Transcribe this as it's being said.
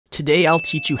Today I'll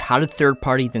teach you how to third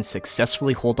party then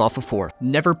successfully hold off a fourth.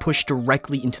 Never push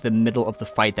directly into the middle of the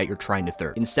fight that you're trying to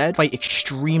third. Instead, fight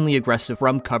extremely aggressive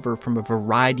from cover from a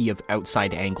variety of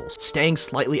outside angles. Staying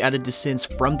slightly at a distance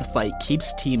from the fight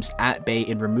keeps teams at bay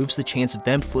and removes the chance of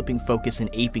them flipping focus and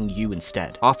aping you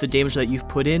instead. Off the damage that you've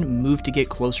put in, move to get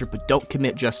closer, but don't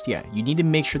commit just yet. You need to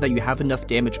make sure that you have enough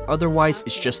damage, otherwise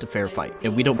it's just a fair fight.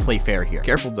 And we don't play fair here.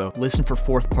 Careful though, listen for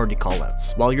fourth party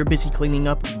callouts. While you're busy cleaning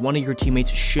up, one of your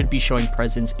teammates should be showing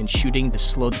presence and shooting to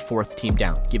slow the fourth team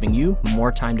down, giving you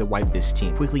more time to wipe this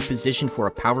team. Quickly position for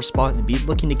a power spot and be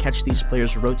looking to catch these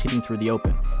players rotating through the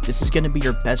open. This is going to be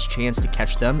your best chance to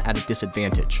catch them at a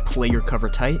disadvantage. Play your cover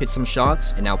tight, hit some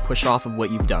shots, and now push off of what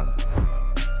you've done.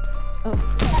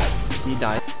 Oh. He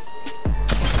died.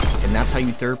 And that's how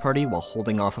you third party while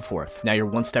holding off a fourth. Now you're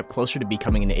one step closer to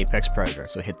becoming an Apex Predator,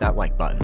 so hit that like button.